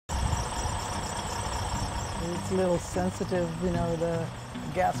It's a little sensitive, the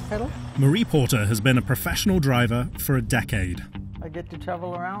gas pedal. Marie Porter has been a professional driver for a decade. I get to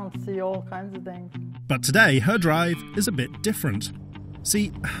travel around, see all kinds of things. But today, her drive is a bit different.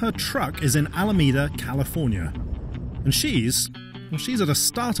 See, her truck is in Alameda, California. And she's at a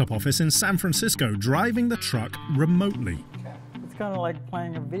startup office in San Francisco, driving the truck remotely. It's kind of like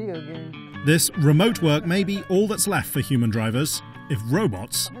playing a video game. This remote work may be all that's left for human drivers if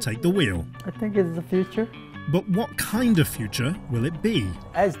robots take the wheel. I think it's the future. But what kind of future will it be?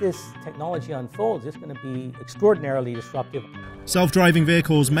 As this technology unfolds, it's going to be extraordinarily disruptive. Self-driving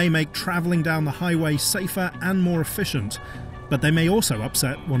vehicles may make traveling down the highway safer and more efficient, but they may also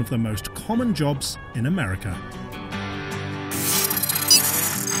upset one of the most common jobs in America.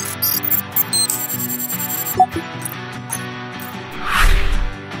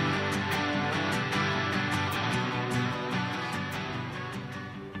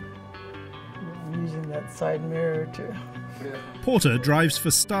 I'm using that side mirror too. Porter drives for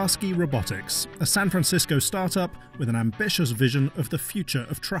Starsky Robotics, a San Francisco startup with an ambitious vision of the future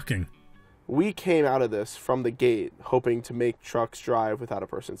of trucking. We came out of this from the gate hoping to make trucks drive without a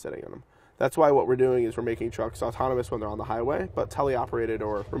person sitting in them. That's why what we're doing is we're making trucks autonomous when they're on the highway, but teleoperated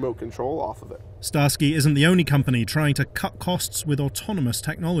or remote control off of it. Starsky isn't the only company trying to cut costs with autonomous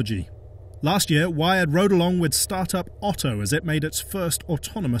technology. Last year, Wired rode along with startup Otto as it made its first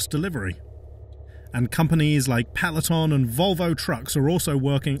autonomous delivery. And companies like Peloton and Volvo Trucks are also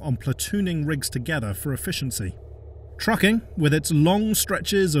working on platooning rigs together for efficiency. Trucking, with its long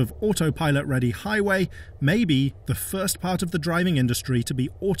stretches of autopilot-ready highway, may be the first part of the driving industry to be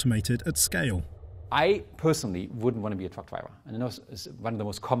automated at scale. I personally wouldn't want to be a truck driver. And I know it's one of the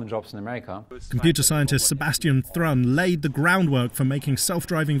most common jobs in America. Computer scientist Sebastian Thrun laid the groundwork for making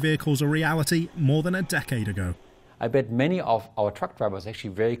self-driving vehicles a reality more than a decade ago. I bet many of our truck drivers are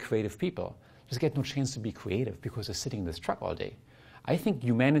actually very creative people. Just get no chance to be creative because they're sitting in this truck all day. I think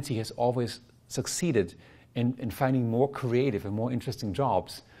humanity has always succeeded in finding more creative and more interesting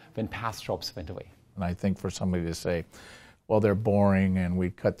jobs when past jobs went away. And I think for somebody to say, well, they're boring and we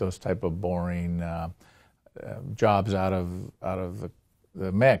cut those type of boring jobs out of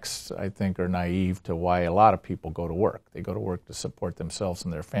the mix, I think are naive to why a lot of people go to work. They go to work to support themselves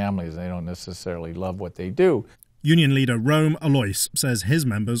and their families. They don't necessarily love what they do. Union leader Rome ALOISE says his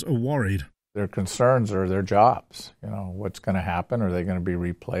members are worried. Their concerns are their jobs. What's going to happen? Are they going to be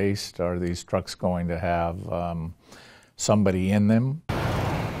replaced? Are these trucks going to have somebody in them?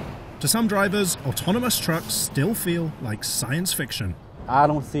 To some drivers, autonomous trucks still feel like science fiction. I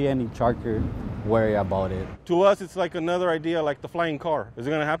don't see any trucker worry about it. To us, it's like another idea, like the flying car. Is it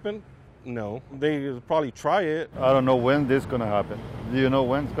going to happen? No. They probably try it. I don't know when this is going to happen. Do you know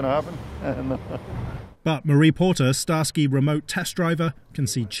when it's going to happen? But Marie Porter, Starsky remote test driver, can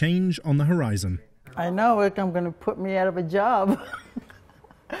see change on the horizon. I know it. I'm going to put me out of a job.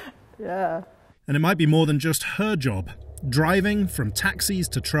 Yeah. And it might be more than just her job. Driving, from taxis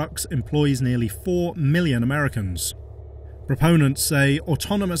to trucks, employs nearly 4 million Americans. Proponents say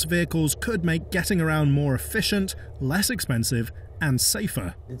autonomous vehicles could make getting around more efficient, less expensive, and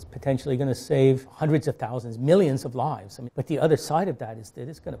safer. It's potentially going to save hundreds of thousands, millions of lives. But the other side of that is that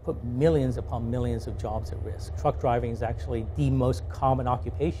it's going to put millions upon millions of jobs at risk. Truck driving is actually the most common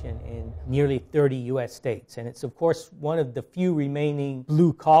occupation in nearly 30 U.S. states. And it's, of course, one of the few remaining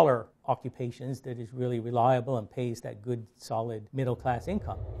blue-collar occupations that is really reliable and pays that good, solid middle-class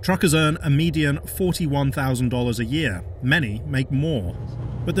income. Truckers earn a median $41,000 a year. Many make more.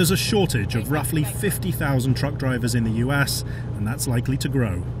 But there's a shortage of roughly 50,000 truck drivers in the US, and that's likely to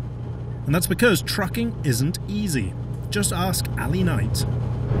grow. And that's because trucking isn't easy. Just ask Ali Knight.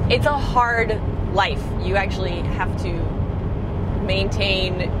 It's a hard life. You actually have to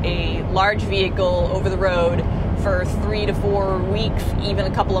maintain a large vehicle over the road for 3 to 4 weeks, even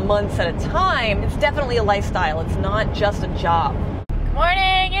a couple of months at a time. It's definitely a lifestyle. It's not just a job. Good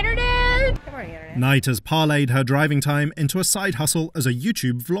morning, Internet! Good morning, Internet. Knight has parlayed her driving time into a side hustle as a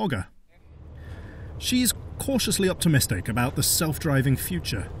YouTube vlogger. She's cautiously optimistic about the self-driving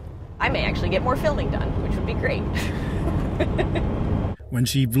future. I may actually get more filming done, which would be great. When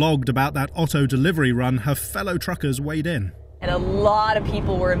she vlogged about that Otto delivery run, her fellow truckers weighed in. And a lot of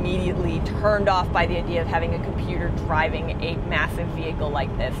people were immediately turned off by the idea of having a computer driving a massive vehicle like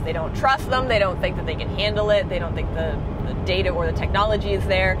this. They don't trust them, they don't think that they can handle it, they don't think the data or the technology is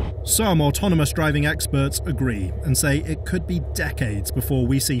there. Some autonomous driving experts agree and say it could be decades before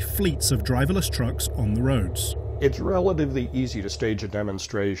we see fleets of driverless trucks on the roads. It's relatively easy to stage a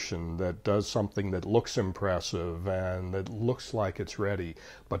demonstration that does something that looks impressive and that looks like it's ready,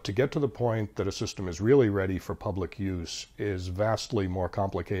 but to get to the point that a system is really ready for public use is vastly more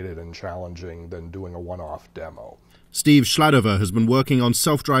complicated and challenging than doing a one-off demo. Steve SHLADOVER has been working on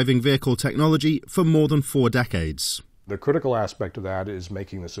self-driving vehicle technology for more than 4 decades. The critical aspect of that is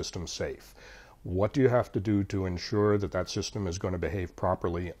making the system safe. What do you have to do to ensure that that system is going to behave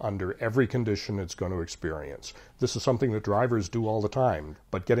properly under every condition it's going to experience? This is something that drivers do all the time,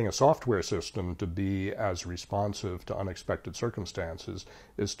 but getting a software system to be as responsive to unexpected circumstances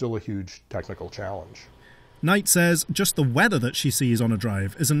is still a huge technical challenge. Knight says just the weather that she sees on a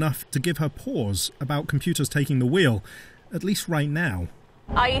drive is enough to give her pause about computers taking the wheel, at least right now.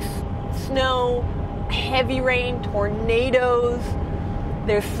 Ice, snow, heavy rain, tornadoes.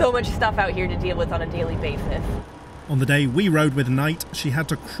 There's so much stuff out here to deal with on a daily basis. On the day we rode with Knight, she had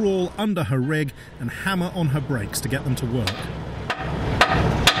to crawl under her rig and hammer on her brakes to get them to work.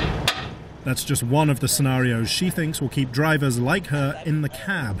 That's just one of the scenarios she thinks will keep drivers like her in the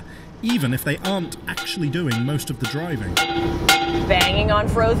cab, even if they aren't actually doing most of the driving. Banging on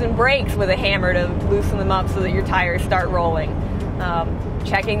frozen brakes with a hammer to loosen them up so that your tires start rolling.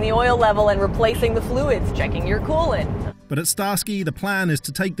 Checking the oil level and replacing the fluids, checking your coolant. But at Starsky, the plan is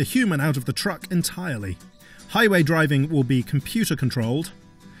to take the human out of the truck entirely. Highway driving will be computer-controlled,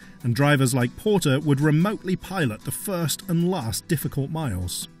 and drivers like Porter would remotely pilot the first and last difficult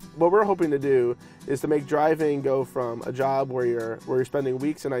miles. What we're hoping to do is to make driving go from a job where you're spending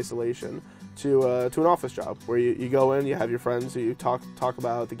weeks in isolation to an office job where you go in, you have your friends who you talk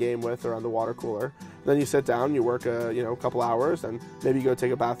about the game with around the water cooler. Then you sit down, you work a couple hours, and maybe you go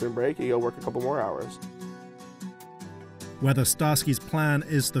take a bathroom break, you go work a couple more hours. Whether Starsky's plan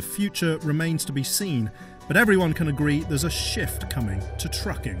is the future remains to be seen, but everyone can agree there's a shift coming to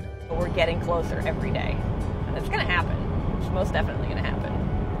trucking. We're getting closer every day, and it's going to happen. It's most definitely going to happen.